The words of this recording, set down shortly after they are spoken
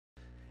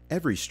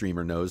Every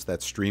streamer knows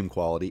that stream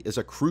quality is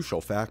a crucial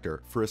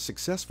factor for a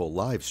successful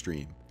live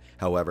stream.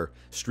 However,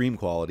 stream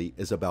quality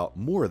is about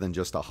more than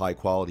just a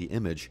high-quality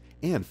image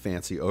and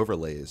fancy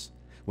overlays.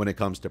 When it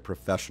comes to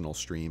professional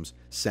streams,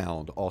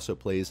 sound also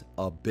plays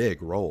a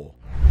big role.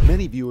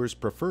 Many viewers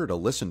prefer to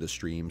listen to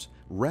streams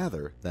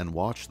rather than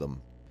watch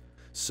them.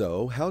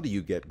 So, how do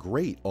you get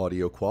great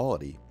audio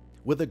quality?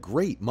 With a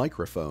great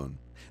microphone.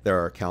 There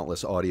are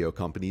countless audio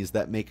companies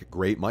that make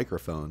great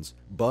microphones,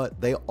 but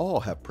they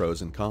all have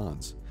pros and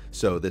cons.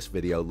 So this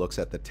video looks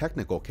at the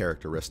technical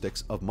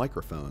characteristics of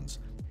microphones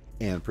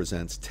and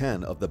presents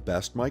 10 of the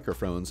best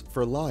microphones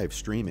for live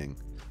streaming.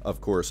 Of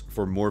course,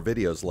 for more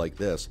videos like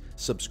this,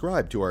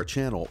 subscribe to our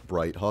channel,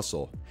 Bright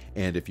Hustle.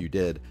 And if you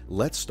did,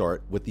 let's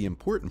start with the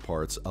important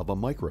parts of a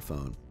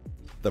microphone.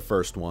 The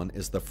first one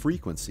is the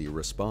frequency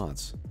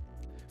response.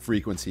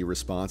 Frequency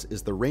response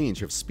is the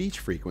range of speech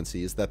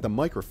frequencies that the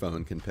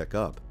microphone can pick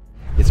up.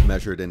 It's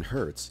measured in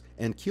hertz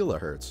and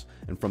kilohertz,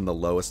 and from the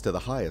lowest to the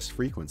highest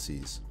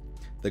frequencies.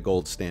 The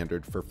gold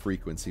standard for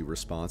frequency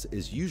response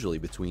is usually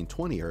between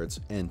 20 Hz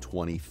and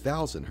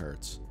 20,000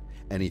 Hz.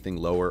 Anything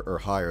lower or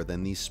higher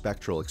than these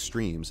spectral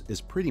extremes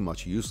is pretty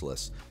much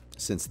useless,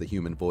 since the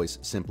human voice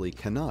simply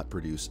cannot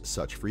produce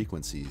such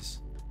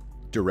frequencies.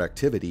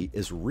 Directivity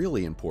is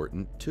really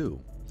important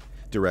too.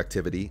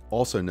 Directivity,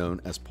 also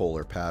known as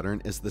polar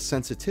pattern, is the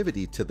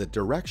sensitivity to the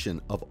direction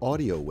of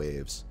audio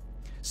waves.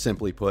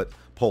 Simply put,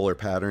 polar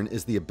pattern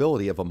is the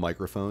ability of a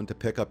microphone to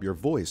pick up your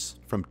voice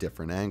from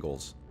different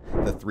angles.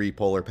 The three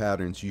polar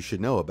patterns you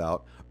should know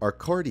about are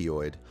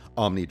cardioid,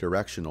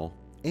 omnidirectional,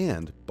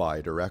 and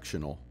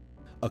bidirectional.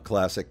 A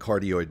classic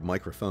cardioid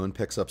microphone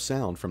picks up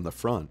sound from the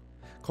front.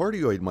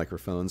 Cardioid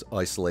microphones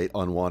isolate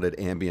unwanted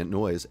ambient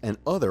noise and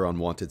other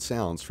unwanted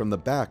sounds from the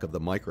back of the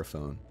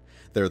microphone.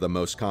 They're the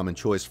most common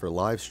choice for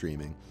live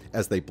streaming,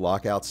 as they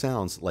block out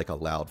sounds like a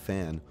loud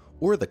fan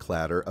or the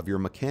clatter of your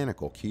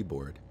mechanical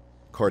keyboard.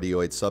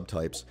 Cardioid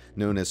subtypes,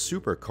 known as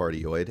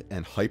supercardioid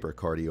and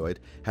hypercardioid,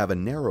 have a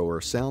narrower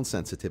sound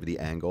sensitivity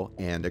angle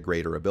and a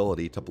greater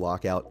ability to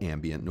block out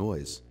ambient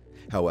noise.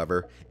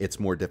 However, it's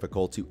more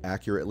difficult to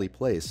accurately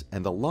place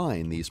and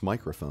align these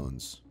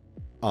microphones.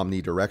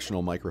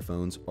 Omnidirectional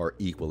microphones are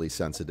equally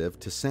sensitive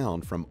to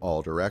sound from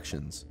all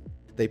directions.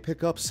 They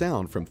pick up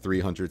sound from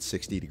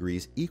 360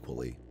 degrees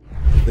equally.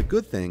 The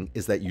good thing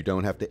is that you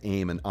don't have to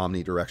aim an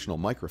omnidirectional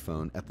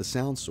microphone at the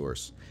sound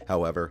source.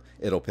 However,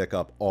 it'll pick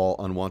up all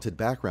unwanted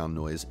background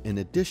noise in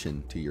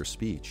addition to your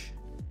speech.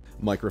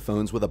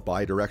 Microphones with a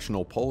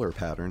bidirectional polar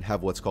pattern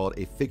have what's called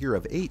a figure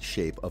of 8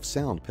 shape of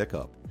sound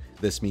pickup.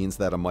 This means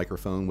that a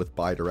microphone with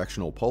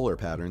bidirectional polar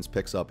patterns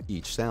picks up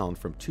each sound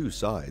from two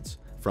sides,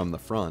 from the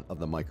front of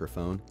the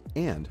microphone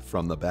and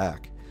from the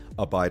back.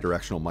 A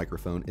bidirectional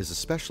microphone is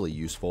especially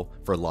useful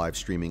for live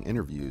streaming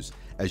interviews,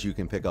 as you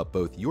can pick up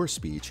both your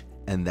speech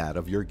and that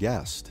of your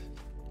guest.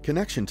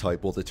 Connection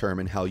type will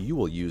determine how you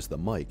will use the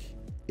mic.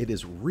 It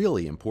is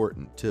really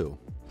important too.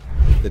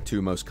 The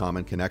two most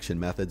common connection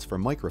methods for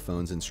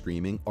microphones in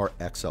streaming are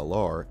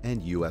XLR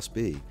and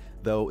USB,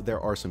 though there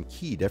are some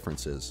key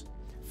differences.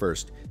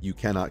 First, you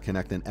cannot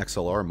connect an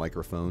XLR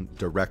microphone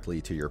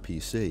directly to your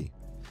PC.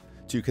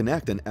 To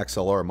connect an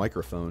XLR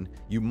microphone,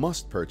 you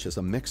must purchase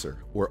a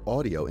mixer or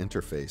audio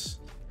interface.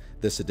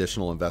 This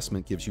additional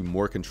investment gives you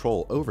more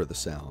control over the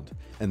sound,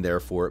 and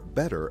therefore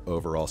better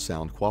overall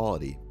sound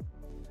quality.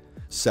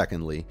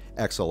 Secondly,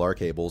 XLR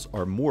cables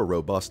are more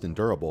robust and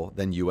durable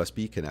than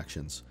USB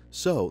connections,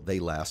 so they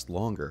last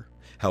longer.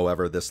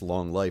 However, this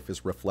long life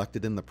is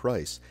reflected in the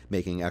price,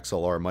 making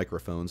XLR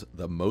microphones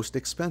the most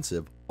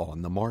expensive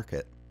on the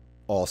market.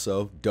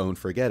 Also, don't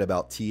forget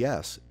about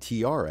TS,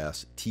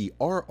 TRS,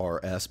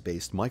 TRRS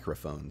based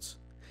microphones.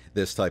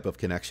 This type of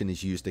connection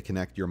is used to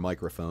connect your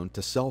microphone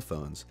to cell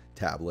phones,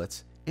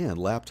 tablets, and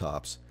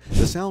laptops.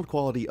 The sound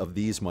quality of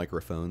these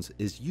microphones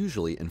is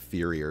usually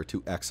inferior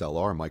to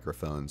XLR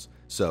microphones,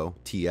 so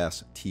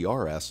TS,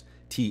 TRS,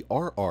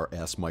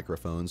 TRRS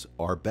microphones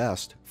are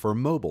best for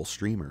mobile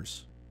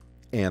streamers.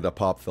 And a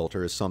pop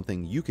filter is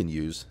something you can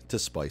use to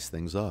spice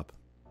things up.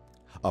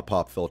 A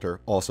pop filter,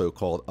 also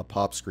called a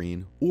pop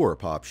screen or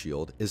pop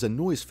shield, is a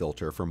noise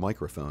filter for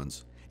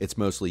microphones. It's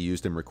mostly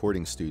used in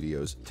recording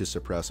studios to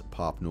suppress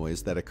pop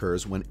noise that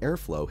occurs when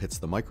airflow hits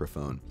the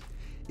microphone.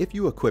 If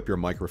you equip your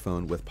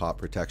microphone with pop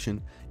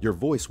protection, your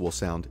voice will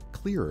sound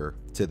clearer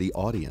to the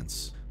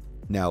audience.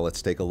 Now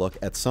let's take a look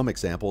at some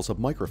examples of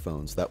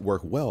microphones that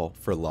work well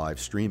for live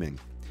streaming.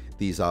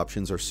 These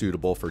options are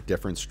suitable for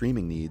different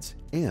streaming needs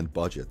and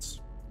budgets.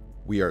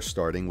 We are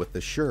starting with the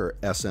Shure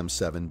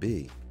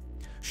SM7B.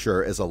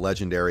 Shure is a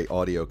legendary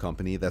audio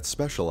company that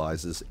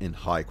specializes in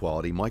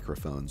high-quality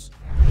microphones.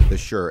 The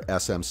Shure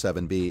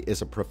SM7B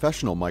is a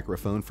professional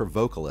microphone for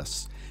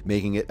vocalists,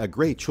 making it a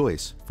great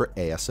choice for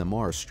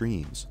ASMR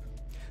streams.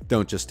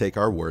 Don't just take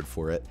our word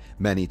for it,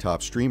 many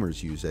top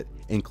streamers use it,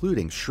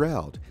 including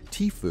Shroud,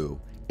 Tfue,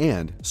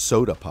 and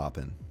Soda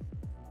Poppin'.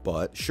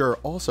 But Shure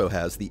also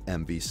has the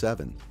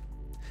MV7.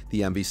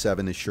 The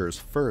MV7 is Shure's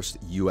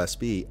first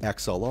USB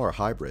XLR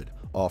hybrid,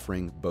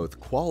 offering both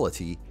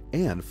quality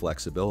and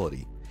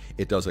flexibility.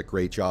 It does a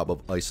great job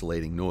of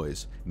isolating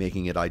noise,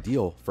 making it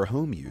ideal for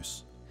home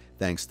use.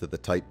 Thanks to the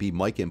Type B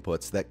mic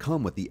inputs that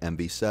come with the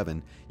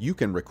MV7, you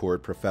can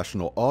record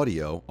professional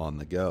audio on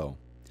the go.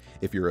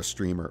 If you're a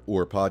streamer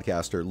or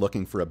podcaster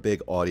looking for a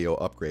big audio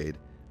upgrade,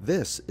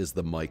 this is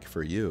the mic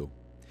for you.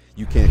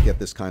 You can't get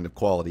this kind of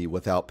quality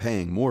without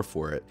paying more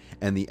for it,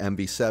 and the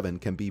MV7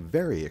 can be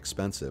very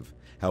expensive.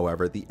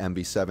 However, the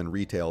MV7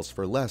 retails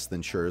for less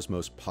than Shure's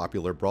most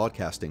popular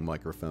broadcasting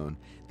microphone,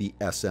 the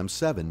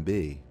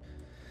SM7B.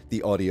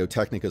 The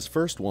Audio-Technica's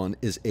first one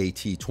is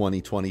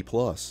AT2020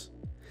 Plus.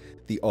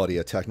 The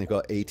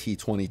Audio-Technica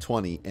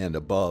AT2020 and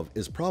above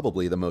is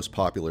probably the most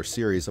popular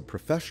series of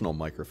professional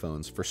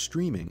microphones for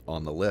streaming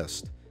on the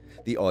list.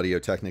 The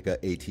Audio-Technica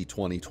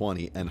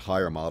AT2020 and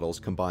higher models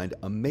combined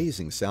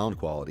amazing sound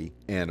quality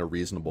and a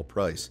reasonable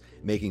price,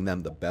 making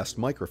them the best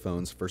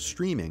microphones for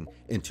streaming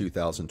in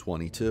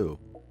 2022.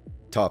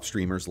 Top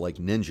streamers like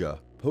Ninja,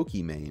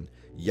 Pokimane,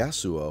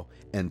 Yasuo,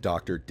 and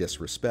Dr.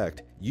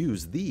 Disrespect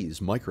use these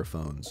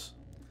microphones.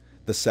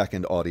 The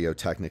second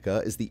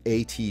Audio-Technica is the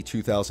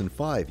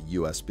AT2005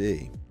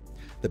 USB.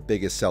 The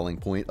biggest selling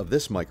point of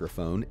this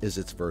microphone is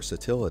its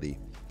versatility.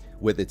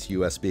 With its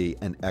USB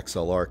and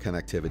XLR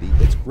connectivity,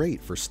 it's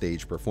great for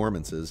stage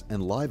performances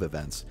and live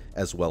events,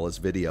 as well as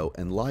video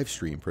and live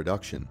stream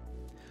production.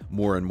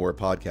 More and more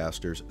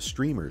podcasters,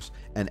 streamers,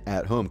 and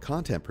at-home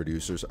content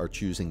producers are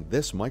choosing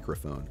this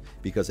microphone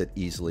because it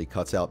easily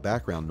cuts out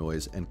background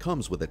noise and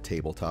comes with a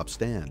tabletop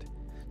stand.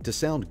 To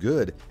sound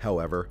good,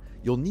 however,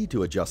 you'll need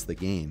to adjust the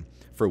gain,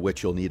 for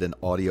which you'll need an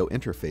audio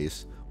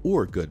interface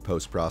or good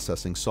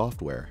post-processing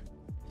software.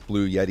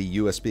 Blue Yeti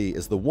USB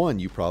is the one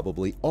you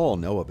probably all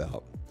know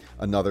about.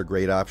 Another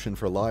great option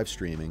for live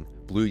streaming,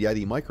 Blue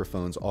Yeti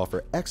microphones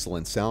offer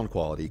excellent sound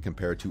quality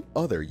compared to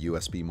other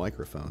USB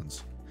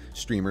microphones.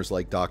 Streamers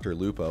like Dr.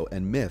 Lupo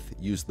and Myth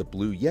use the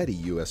Blue Yeti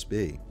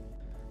USB.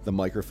 The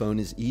microphone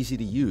is easy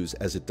to use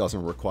as it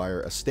doesn't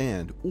require a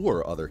stand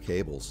or other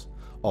cables.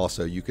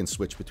 Also, you can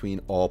switch between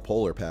all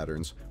polar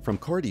patterns from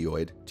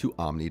cardioid to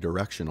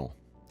omnidirectional.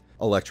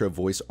 Electro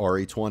Voice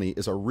RE20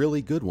 is a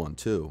really good one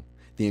too.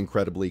 The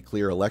incredibly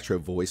clear Electro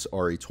Voice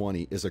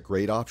RE20 is a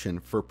great option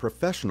for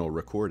professional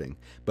recording,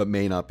 but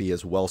may not be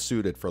as well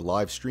suited for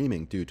live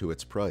streaming due to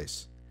its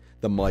price.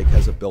 The mic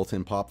has a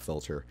built-in pop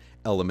filter,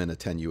 element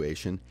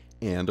attenuation,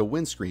 and a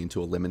windscreen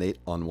to eliminate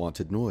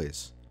unwanted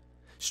noise.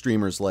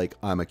 Streamers like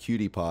I'm a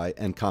Cutie Pie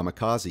and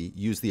Kamikaze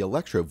use the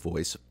Electro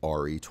Voice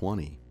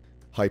RE20.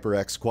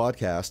 HyperX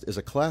Quadcast is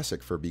a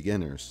classic for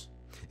beginners.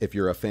 If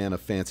you're a fan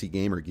of fancy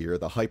gamer gear,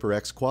 the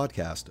HyperX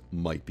Quadcast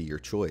might be your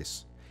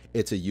choice.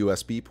 It's a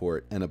USB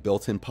port and a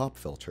built-in pop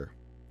filter.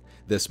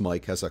 This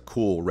mic has a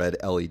cool red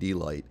LED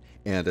light,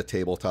 and a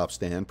tabletop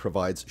stand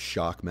provides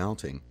shock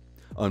mounting.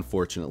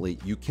 Unfortunately,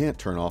 you can't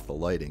turn off the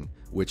lighting,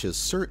 which is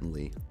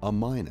certainly a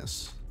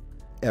minus.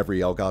 Every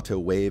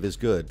Elgato Wave is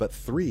good, but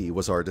 3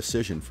 was our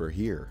decision for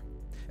here.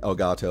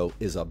 Elgato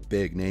is a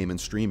big name in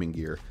streaming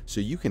gear,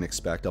 so you can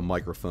expect a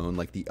microphone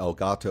like the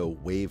Elgato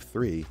Wave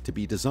 3 to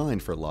be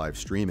designed for live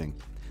streaming.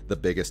 The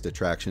biggest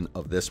attraction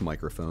of this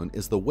microphone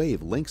is the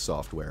Wave Link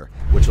software,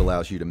 which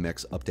allows you to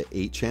mix up to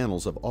 8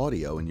 channels of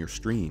audio in your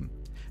stream.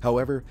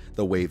 However,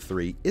 the Wave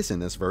 3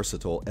 isn't as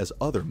versatile as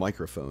other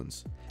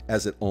microphones,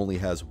 as it only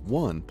has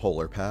one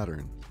polar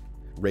pattern.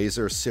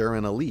 Razer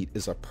Seren Elite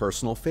is a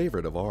personal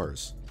favorite of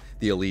ours.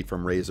 The Elite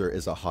from Razer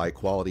is a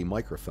high-quality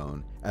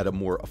microphone at a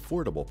more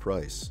affordable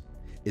price.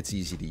 It's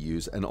easy to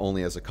use and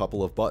only has a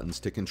couple of buttons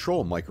to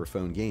control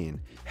microphone gain,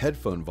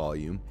 headphone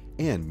volume,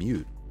 and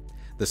mute.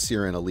 The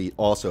Seren Elite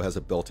also has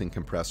a built-in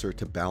compressor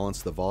to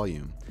balance the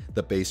volume.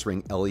 The bass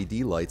ring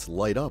LED lights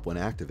light up when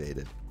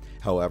activated.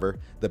 However,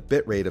 the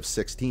bitrate of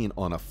 16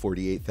 on a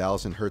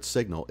 48,000 Hz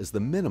signal is the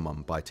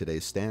minimum by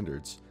today's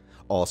standards.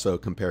 Also,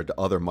 compared to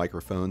other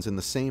microphones in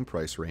the same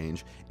price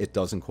range, it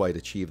doesn't quite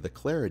achieve the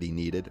clarity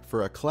needed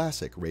for a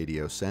classic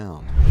radio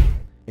sound.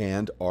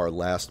 And our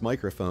last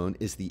microphone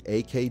is the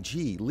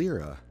AKG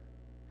Lyra.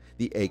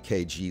 The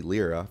AKG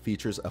Lyra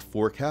features a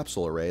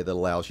 4-capsule array that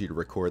allows you to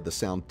record the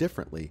sound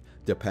differently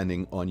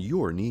depending on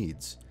your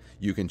needs.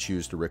 You can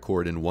choose to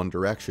record in one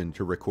direction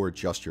to record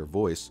just your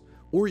voice,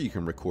 or you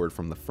can record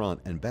from the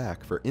front and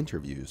back for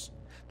interviews.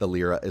 The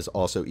Lyra is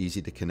also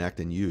easy to connect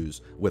and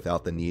use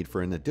without the need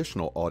for an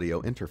additional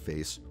audio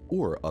interface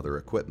or other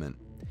equipment.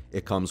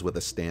 It comes with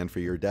a stand for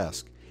your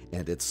desk,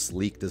 and its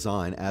sleek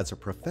design adds a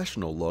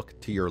professional look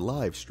to your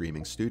live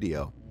streaming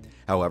studio.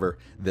 However,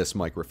 this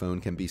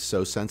microphone can be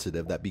so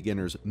sensitive that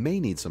beginners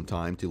may need some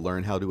time to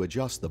learn how to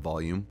adjust the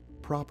volume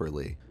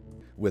properly.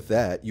 With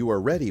that, you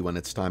are ready when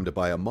it's time to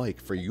buy a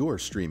mic for your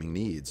streaming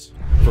needs.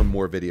 For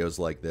more videos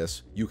like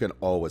this, you can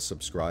always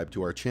subscribe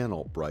to our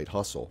channel, Bright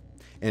Hustle.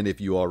 And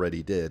if you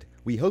already did,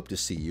 we hope to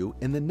see you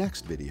in the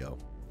next video.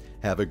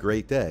 Have a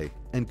great day,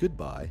 and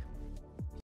goodbye.